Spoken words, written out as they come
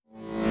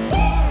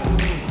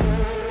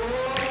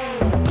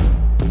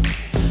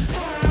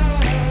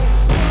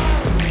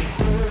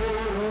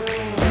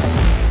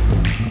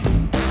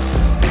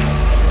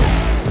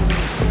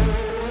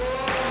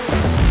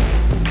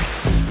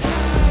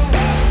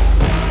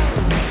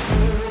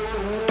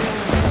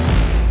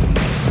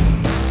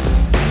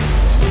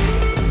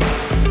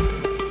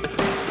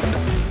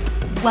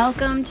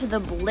Welcome to the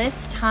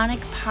Bliss Tonic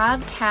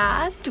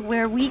podcast,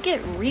 where we get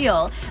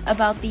real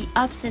about the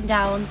ups and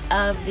downs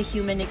of the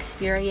human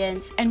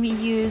experience, and we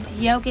use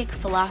yogic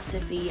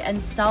philosophy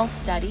and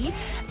self-study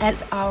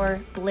as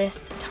our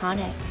Bliss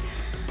Tonic.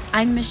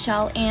 I'm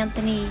Michelle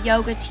Anthony,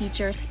 yoga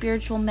teacher,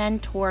 spiritual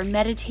mentor,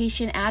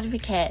 meditation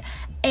advocate,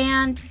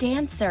 and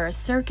dancer,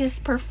 circus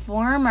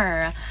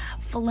performer.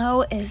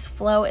 Flow is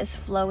flow is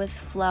flow is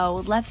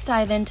flow. Let's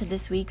dive into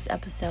this week's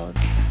episode.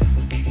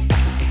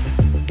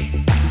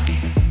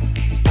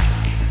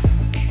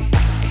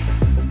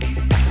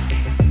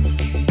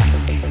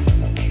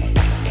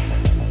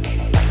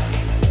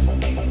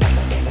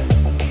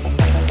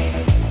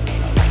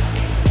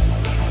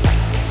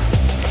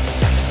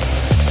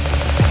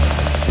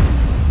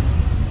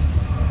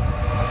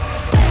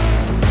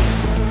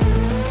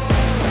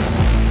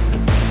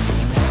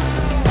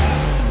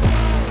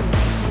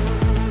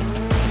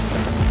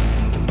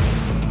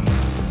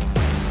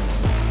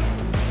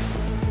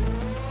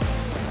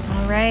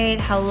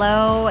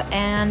 Hello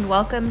and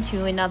welcome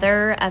to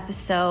another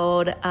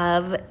episode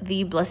of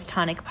the Bliss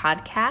Tonic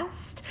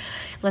podcast.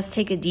 Let's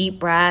take a deep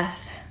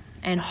breath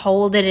and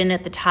hold it in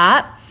at the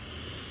top.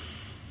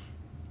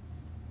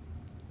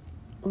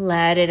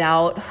 Let it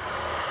out.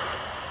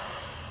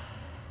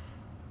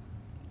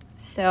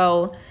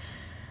 So,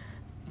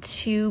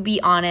 to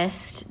be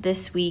honest,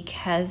 this week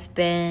has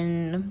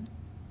been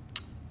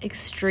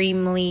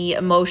extremely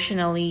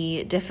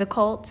emotionally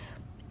difficult,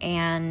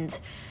 and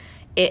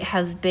it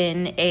has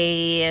been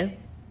a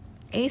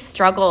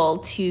struggle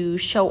to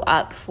show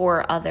up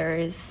for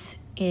others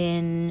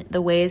in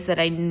the ways that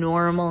I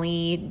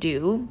normally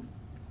do.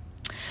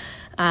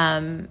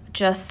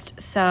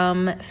 Just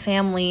some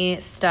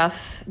family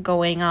stuff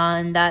going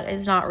on that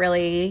is not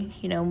really,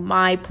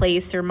 my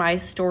place or my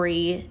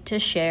story to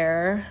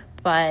share,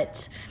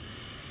 but,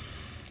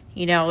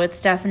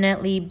 it's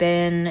definitely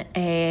been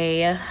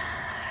a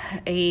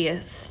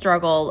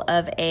struggle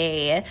of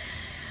a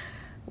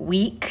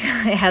week.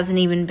 It hasn't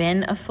even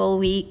been a full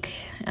week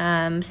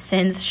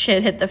since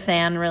shit hit the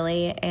fan,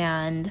 really,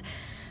 and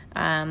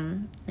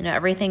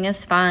everything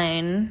is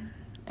fine.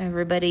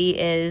 Everybody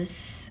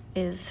is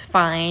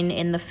fine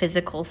in the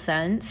physical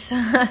sense,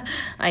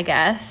 I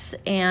guess,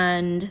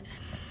 and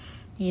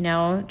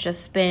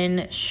just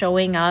been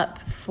showing up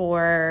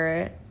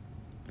for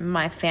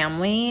my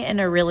family in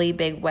a really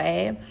big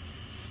way.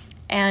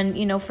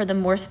 And for the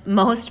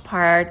most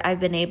part,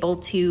 I've been able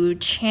to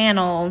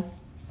channel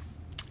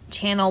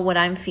what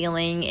I'm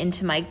feeling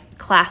into my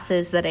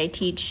classes that I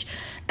teach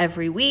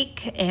every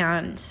week,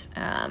 and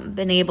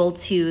been able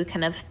to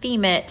kind of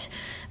theme it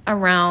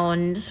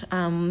around,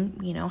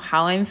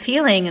 how I'm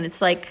feeling. And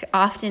it's like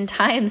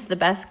oftentimes the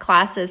best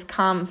classes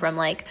come from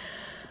like,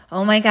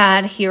 oh my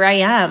God, here I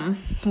am.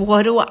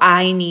 What do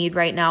I need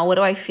right now? What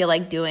do I feel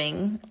like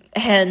doing?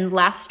 And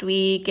last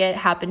week it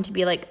happened to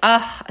be like,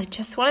 I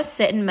just want to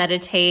sit and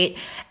meditate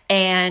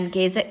and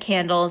gaze at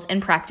candles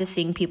and practice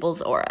seeing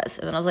people's auras.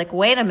 And then I was like,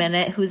 wait a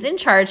minute, who's in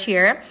charge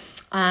here?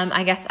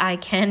 I guess I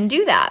can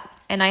do that.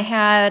 And I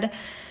had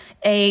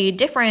a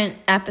different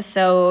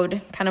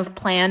episode kind of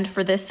planned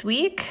for this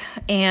week.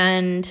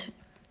 And,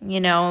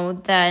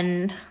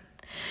 then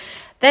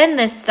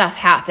this stuff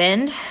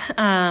happened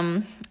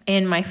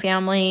in my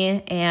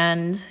family.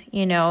 And,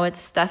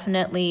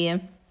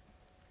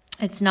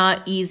 it's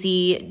not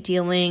easy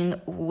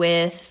dealing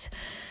with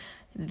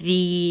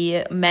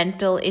the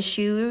mental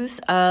issues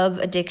of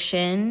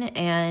addiction,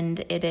 and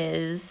it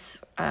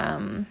is,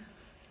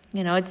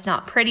 it's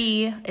not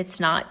pretty, it's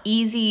not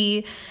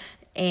easy,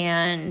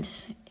 and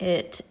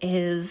it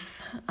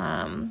is,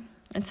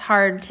 it's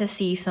hard to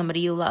see somebody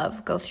you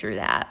love go through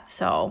that.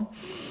 So,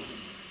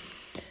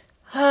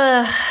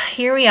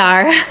 here we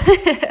are,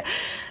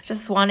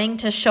 just wanting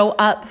to show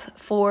up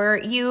for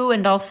you,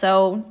 and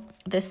also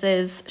this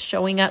is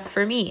showing up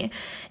for me.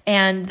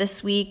 And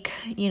this week,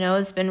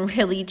 has been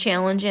really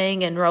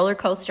challenging and roller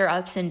coaster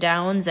ups and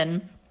downs.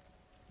 And,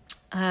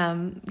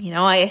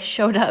 I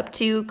showed up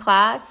to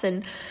class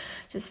and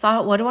just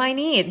thought, what do I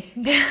need?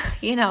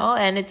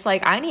 And it's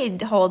like, I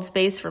need to hold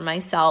space for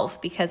myself,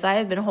 because I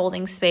have been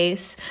holding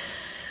space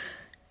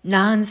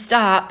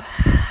nonstop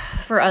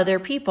for other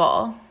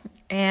people.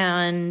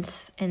 And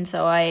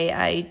so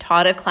I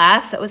taught a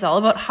class that was all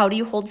about how do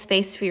you hold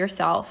space for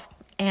yourself.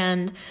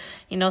 And,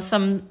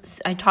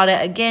 I taught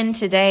it again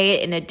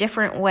today in a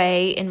different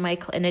way in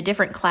a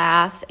different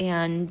class,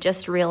 and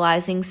just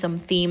realizing some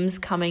themes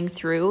coming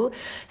through.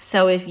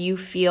 So if you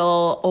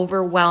feel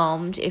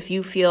overwhelmed, if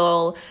you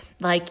feel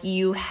like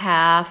you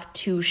have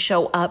to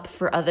show up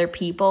for other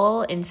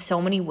people in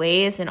so many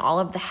ways, and all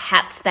of the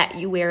hats that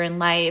you wear in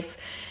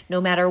life,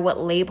 no matter what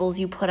labels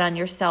you put on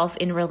yourself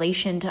in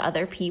relation to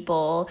other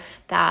people,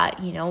 that,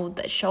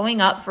 that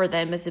showing up for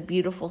them is a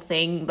beautiful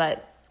thing,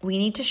 but we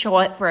need to show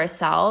up for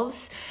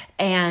ourselves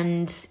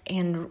and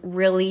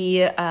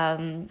really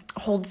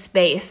hold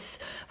space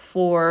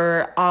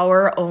for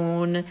our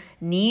own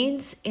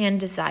needs and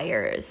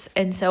desires.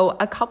 And so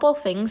a couple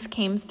things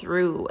came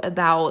through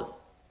about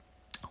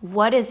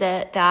what is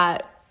it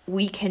that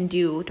we can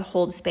do to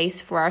hold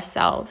space for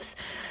ourselves.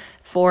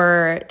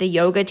 For the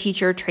yoga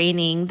teacher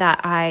training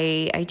that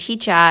I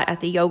teach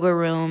at the yoga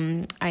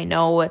room, I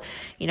know,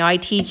 I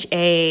teach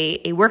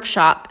a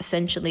workshop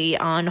essentially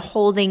on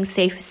holding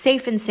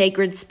safe and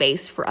sacred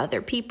space for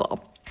other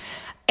people.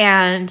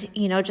 And,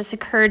 it just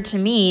occurred to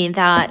me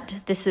that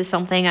this is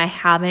something I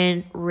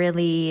haven't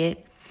really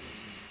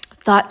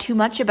thought too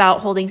much about,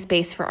 holding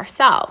space for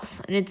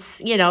ourselves. And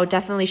it's,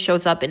 definitely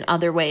shows up in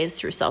other ways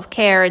through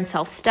self-care and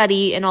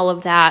self-study and all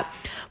of that.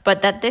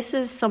 But that this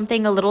is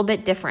something a little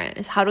bit different,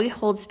 is how do we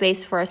hold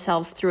space for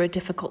ourselves through a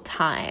difficult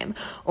time,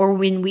 or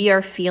when we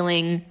are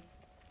feeling,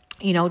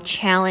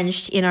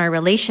 challenged in our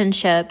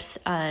relationships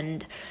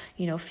and,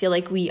 feel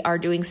like we are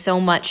doing so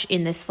much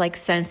in this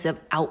sense of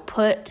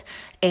output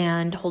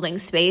and holding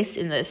space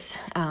in this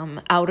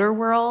outer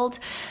world.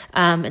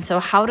 And so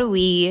how do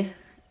we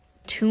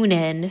tune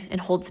in and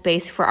hold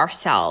space for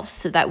ourselves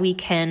so that we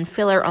can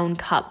fill our own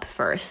cup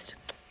first?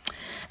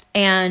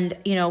 And,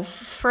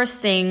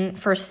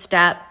 first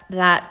step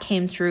that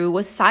came through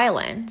was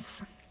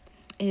silence,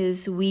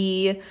 is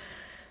we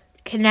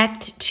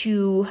connect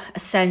to a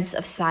sense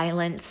of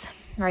silence,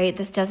 right?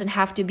 This doesn't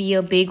have to be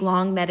a big,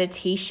 long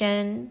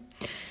meditation.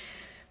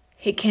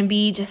 It can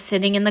be just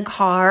sitting in the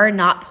car,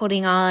 not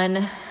putting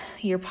on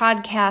your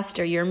podcast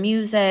or your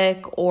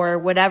music or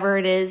whatever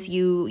it is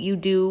you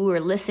do or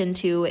listen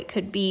to. It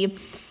could be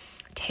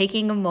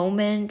taking a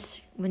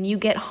moment when you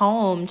get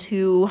home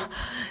to,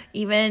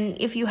 even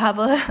if you have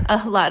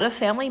a lot of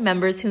family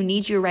members who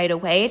need you right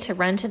away, to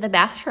run to the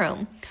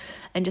bathroom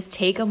and just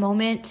take a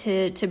moment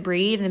to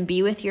breathe and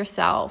be with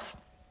yourself.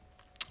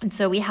 And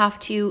so we have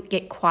to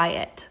get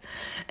quiet.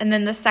 And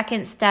then the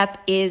second step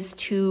is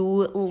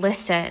to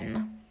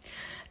listen.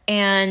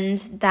 And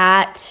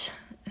that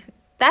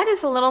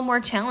is a little more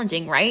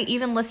challenging, right?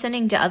 Even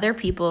listening to other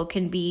people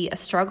can be a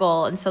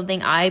struggle, and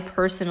something I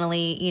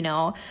personally,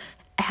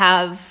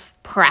 have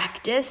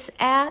practice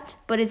at,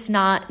 but it's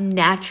not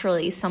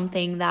naturally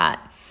something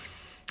that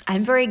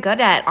I'm very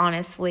good at,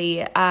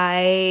 honestly.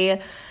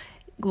 I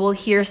will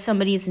hear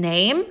somebody's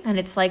name and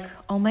it's like,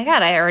 oh my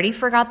God, I already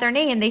forgot their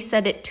name. They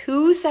said it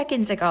 2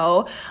 seconds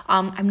ago.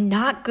 I'm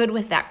not good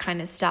with that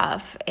kind of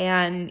stuff.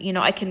 And,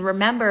 I can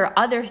remember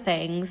other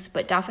things,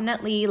 but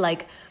definitely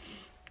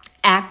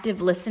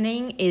active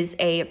listening is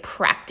a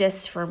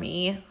practice for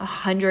me,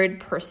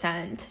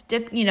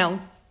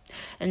 100%.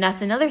 And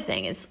that's another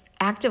thing, is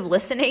active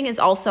listening is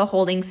also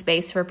holding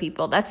space for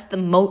people. That's the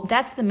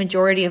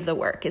majority of the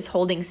work, is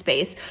holding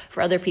space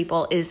for other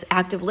people, is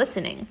active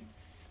listening,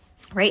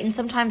 right? And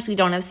sometimes we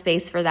don't have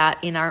space for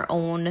that in our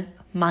own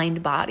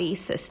mind-body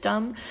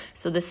system.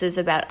 So this is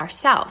about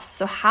ourselves.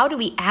 So how do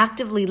we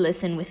actively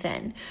listen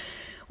within?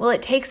 Well,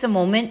 it takes a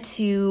moment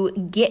to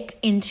get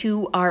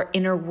into our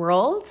inner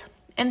world.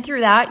 And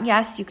through that,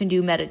 yes, you can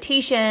do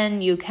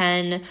meditation. You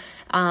can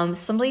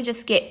simply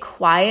just get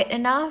quiet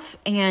enough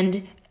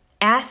and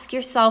ask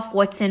yourself,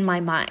 what's in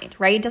my mind,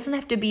 right? It doesn't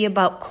have to be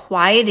about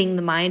quieting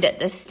the mind at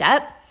this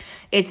step.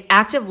 It's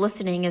active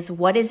listening is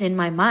what is in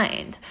my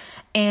mind.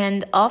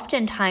 And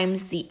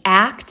oftentimes the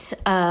act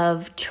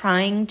of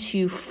trying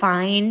to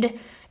find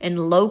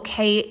and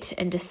locate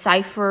and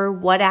decipher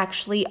what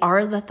actually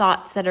are the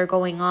thoughts that are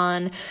going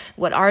on,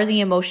 what are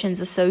the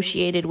emotions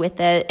associated with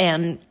it,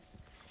 and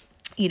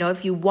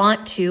if you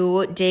want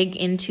to dig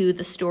into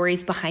the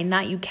stories behind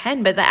that, you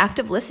can, but the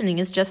active listening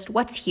is just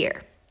what's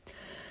here.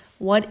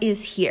 What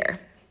is here?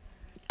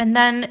 And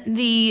then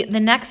the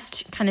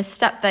next kind of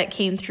step that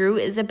came through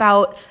is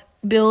about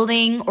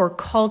building or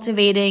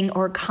cultivating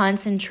or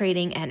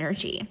concentrating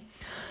energy.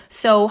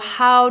 So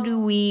how do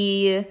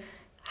we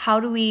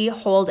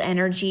hold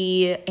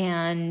energy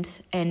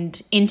and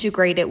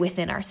integrate it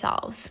within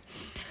ourselves?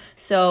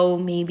 So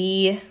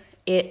maybe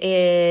it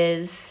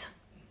is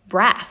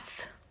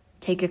breath.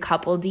 Take a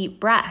couple deep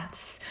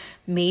breaths.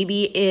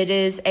 Maybe it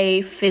is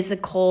a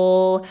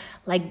physical,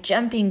 like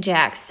jumping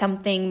jacks,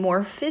 something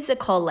more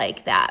physical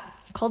like that.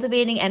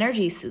 Cultivating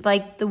energy,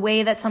 like the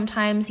way that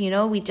sometimes,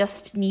 we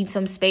just need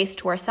some space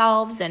to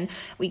ourselves and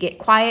we get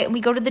quiet and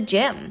we go to the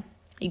gym.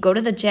 You go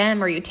to the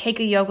gym or you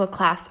take a yoga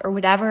class or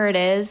whatever it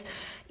is,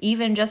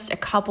 even just a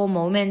couple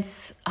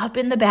moments up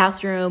in the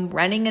bathroom,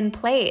 running in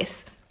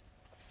place.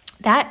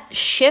 That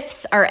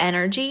shifts our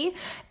energy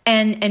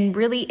and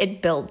really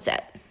it builds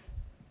it.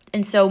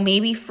 And so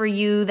maybe for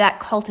you, that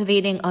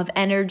cultivating of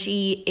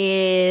energy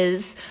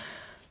is,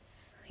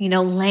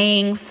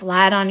 laying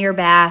flat on your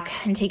back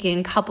and taking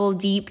a couple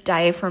deep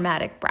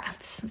diaphragmatic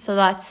breaths. So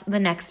that's the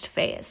next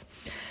phase.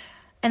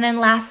 And then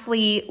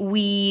lastly,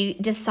 we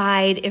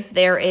decide if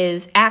there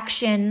is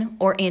action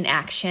or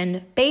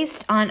inaction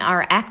based on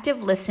our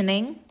active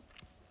listening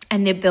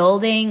and the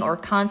building or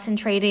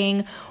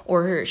concentrating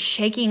or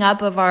shaking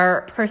up of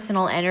our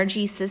personal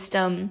energy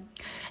system.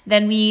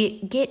 Then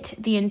we get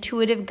the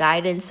intuitive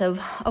guidance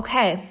of,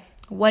 okay,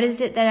 what is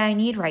it that I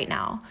need right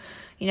now?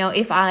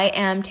 If I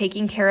am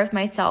taking care of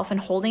myself and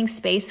holding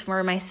space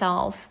for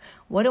myself,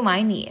 what do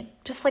I need?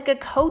 Just like a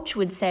coach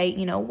would say,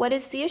 what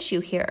is the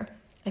issue here?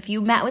 If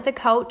you met with a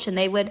coach and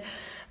they would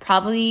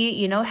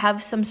probably,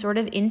 have some sort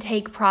of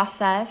intake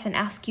process and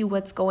ask you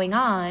what's going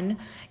on,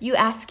 you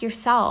ask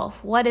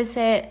yourself,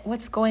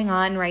 what's going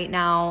on right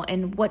now,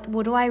 and what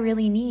do I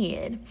really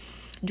need?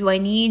 Do I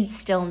need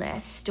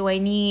stillness? Do I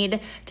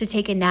need to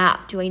take a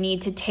nap? Do I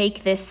need to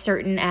take this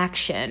certain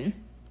action?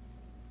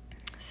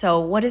 So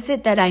what is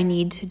it that I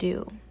need to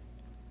do?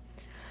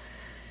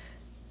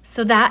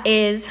 So that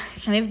is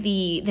kind of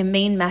the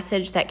main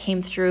message that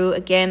came through.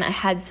 Again, I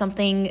had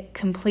something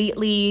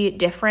completely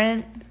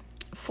different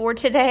for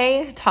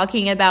today,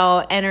 talking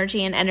about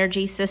energy and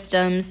energy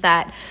systems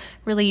that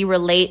really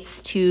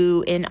relates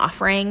to an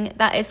offering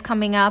that is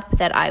coming up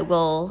that I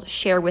will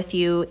share with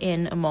you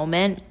in a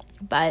moment.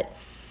 But,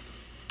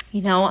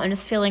 I'm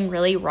just feeling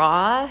really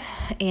raw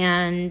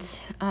and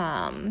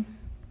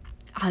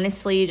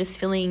honestly just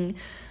feeling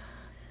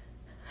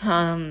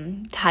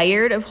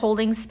tired of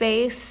holding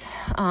space,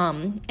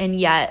 and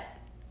yet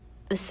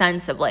the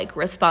sense of like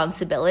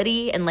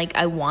responsibility and like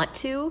I want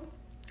to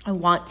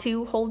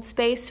hold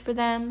space for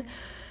them,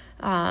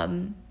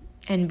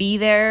 and be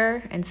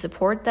there and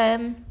support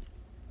them,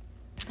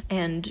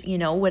 and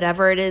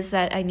whatever it is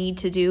that I need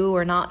to do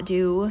or not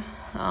do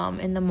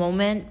in the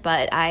moment.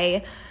 But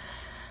I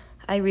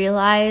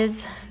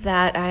realize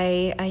that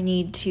I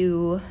need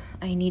to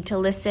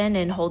listen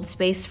and hold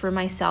space for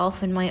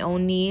myself and my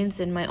own needs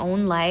and my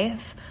own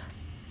life,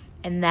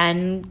 and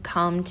then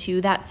come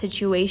to that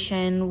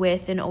situation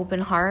with an open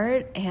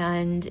heart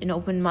and an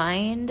open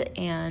mind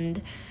and,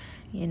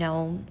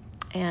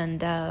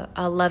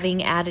 a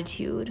loving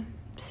attitude.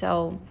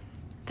 So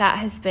that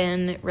has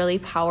been really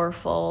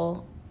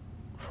powerful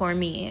for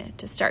me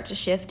to start to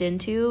shift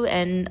into.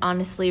 And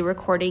honestly,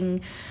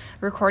 recording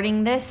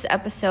this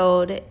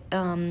episode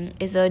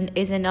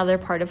is another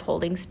part of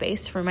holding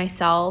space for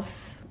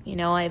myself.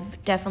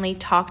 I've definitely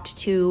talked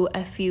to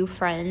a few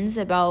friends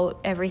about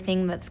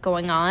everything that's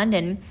going on,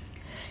 and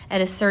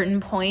at a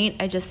certain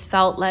point I just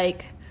felt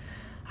like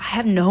I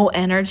have no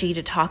energy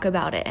to talk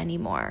about it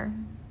anymore.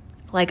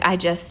 Like I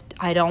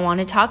don't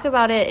want to talk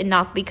about it, and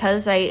not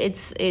because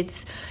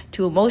it's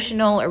too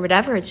emotional or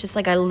whatever. It's just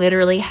like I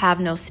literally have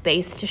no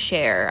space to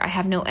share. I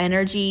have no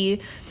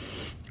energy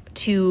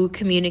to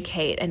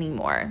communicate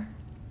anymore.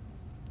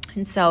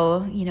 And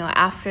so,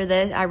 after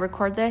this, I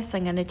record this,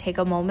 I'm going to take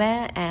a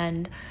moment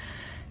and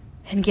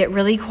get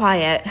really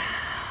quiet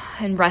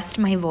and rest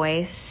my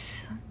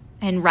voice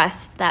and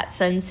rest that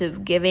sense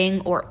of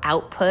giving or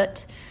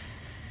output,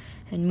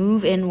 and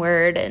move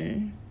inward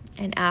and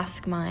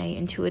ask my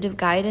intuitive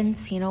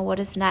guidance, what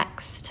is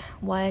next?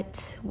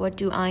 What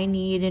do I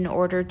need in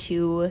order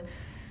to,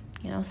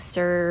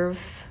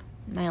 serve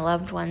my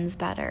loved ones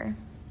better?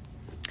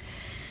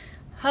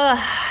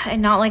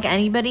 And not like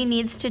anybody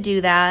needs to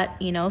do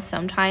that.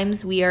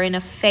 Sometimes we are in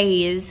a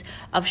phase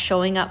of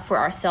showing up for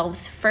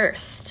ourselves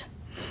first.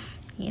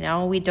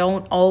 We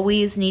don't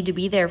always need to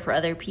be there for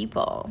other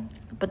people.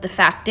 But the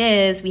fact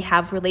is, we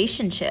have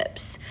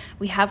relationships,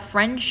 we have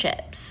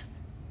friendships,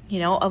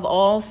 of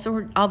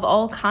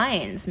all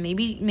kinds.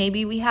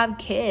 Maybe we have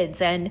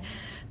kids, and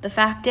the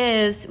fact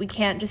is, we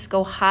can't just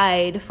go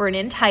hide for an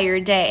entire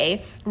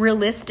day,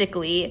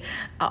 realistically,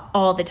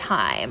 all the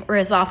time, or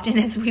as often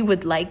as we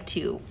would like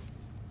to.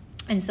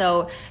 And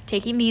so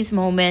taking these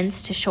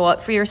moments to show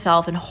up for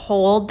yourself and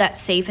hold that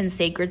safe and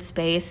sacred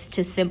space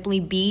to simply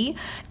be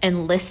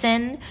and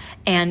listen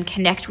and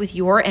connect with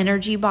your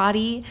energy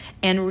body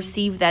and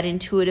receive that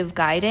intuitive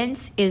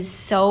guidance is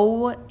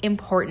so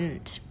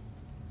important.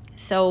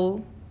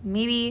 So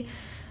maybe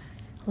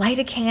light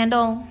a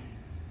candle,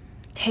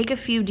 take a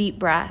few deep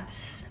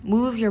breaths,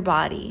 move your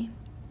body,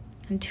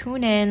 and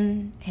tune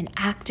in and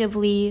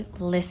actively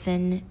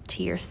listen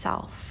to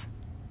yourself.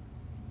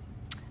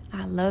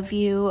 I love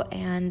you,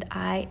 and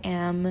I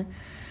am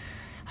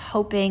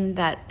hoping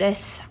that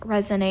this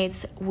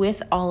resonates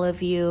with all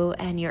of you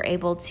and you're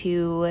able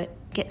to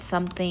get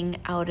something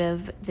out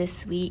of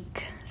this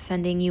week.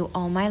 Sending you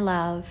all my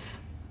love.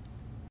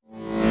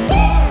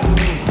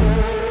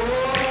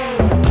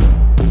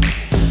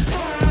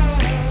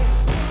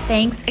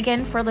 Thanks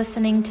again for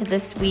listening to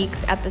this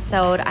week's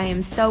episode. I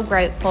am so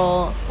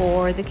grateful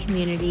for the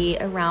community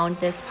around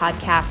this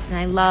podcast, and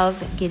I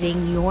love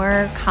getting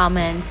your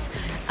comments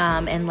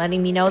and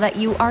letting me know that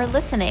you are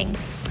listening.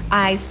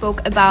 I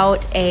spoke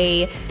about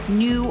a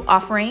new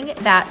offering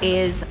that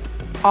is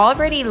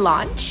already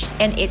launched,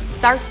 and it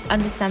starts on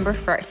December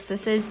 1st.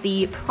 This is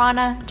the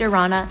Prana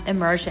Dharana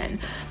Immersion.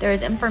 There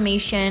is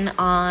information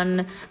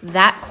on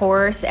that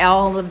course.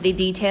 All of the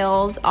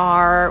details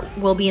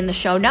will be in the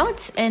show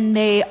notes, and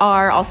they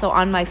are also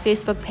on my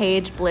Facebook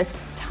page,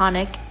 Bliss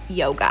Tonic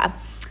Yoga.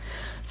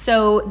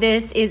 So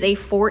this is a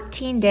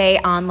 14-day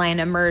online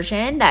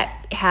immersion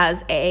that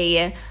has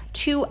a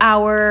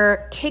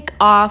 2-hour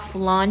kick-off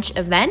launch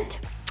event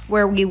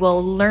where we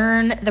will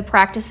learn the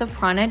practice of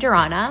Prana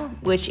Dharana,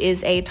 which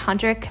is a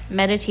tantric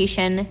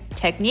meditation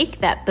technique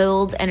that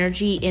builds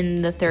energy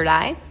in the third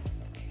eye.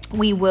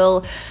 We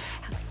will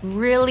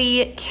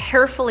really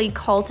carefully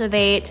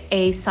cultivate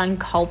a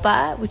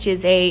sankalpa, which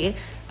is a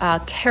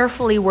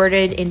carefully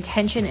worded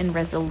intention and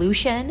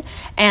resolution,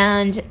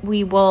 and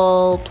we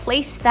will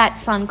place that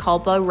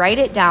sankalpa, write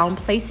it down,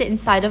 place it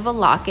inside of a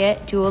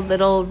locket, do a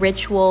little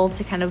ritual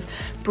to kind of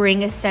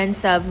bring a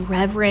sense of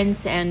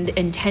reverence and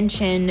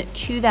intention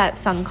to that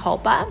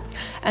sankalpa.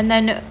 And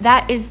then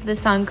that is the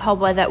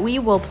sankalpa that we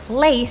will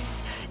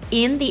place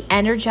in the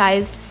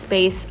energized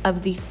space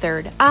of the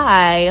third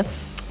eye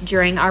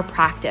during our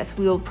practice.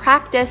 We will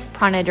practice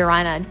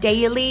Pranadharana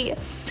daily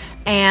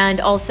and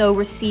also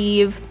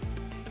receive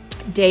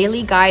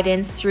daily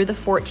guidance through the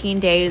 14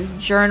 days,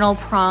 journal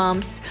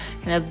prompts,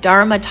 kind of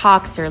Dharma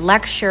talks or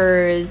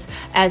lectures,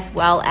 as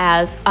well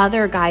as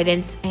other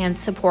guidance and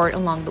support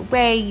along the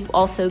way. You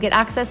also get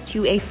access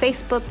to a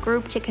Facebook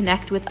group to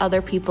connect with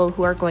other people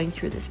who are going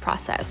through this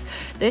process.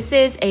 This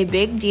is a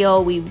big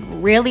deal. We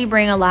really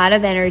bring a lot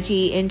of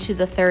energy into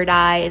the third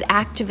eye. It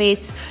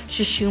activates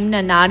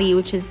Sushumna Nadi,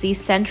 which is the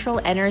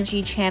central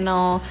energy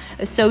channel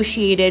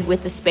associated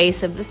with the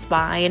space of the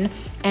spine,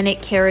 and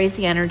it carries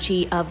the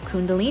energy of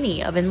Kundalini,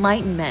 of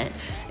enlightenment.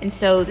 And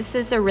so this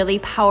is a really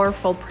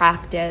powerful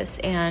practice,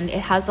 and it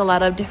has a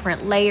lot of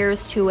different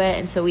layers to it.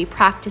 And so we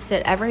practice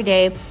it every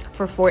day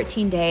for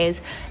 14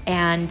 days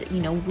and,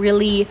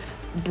 really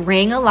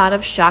bring a lot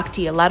of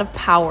Shakti, a lot of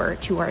power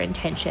to our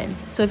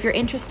intentions. So if you're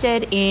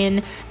interested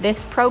in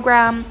this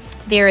program,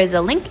 there is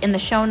a link in the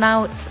show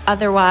notes.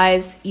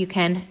 Otherwise, you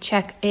can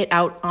check it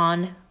out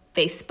on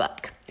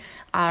Facebook.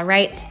 All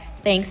right.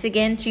 Thanks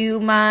again to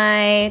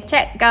my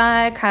tech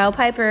guy, Kyle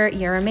Piper.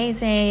 You're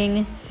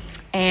amazing.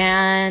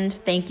 And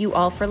thank you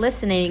all for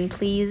listening.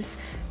 Please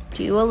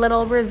do a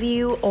little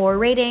review or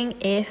rating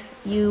if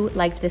you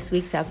liked this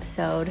week's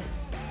episode.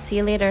 See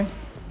you later.